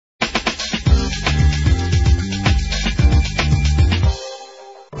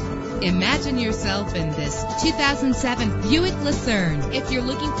Imagine yourself in this 2007 Buick Lucerne. If you're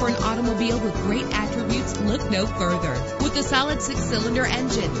looking for an automobile with great attributes, look no further. With a solid 6-cylinder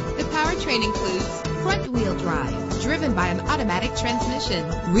engine, the powertrain includes front-wheel drive, driven by an automatic transmission.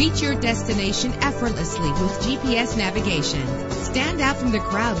 Reach your destination effortlessly with GPS navigation. Stand out from the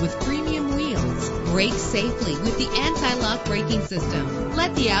crowd with premium wheels. Brake safely with the anti-lock braking system.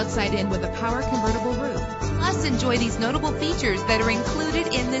 Let the outside in with a power convertible roof. Plus, enjoy these notable features that are included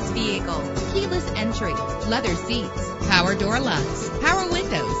in this vehicle: keyless entry, leather seats, power door locks, power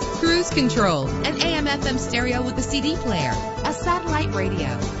windows, cruise control, an AM/FM stereo with a CD player, a satellite radio.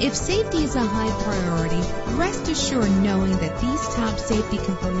 If safety is a high priority, rest assured knowing that these top safety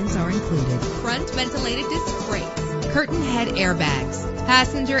components are included: front ventilated disc brakes, curtain head airbags,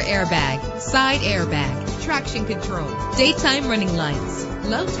 passenger airbag, side airbag, traction control, daytime running lights,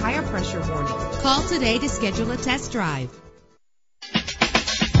 low tire pressure warning. Call today to schedule a test drive.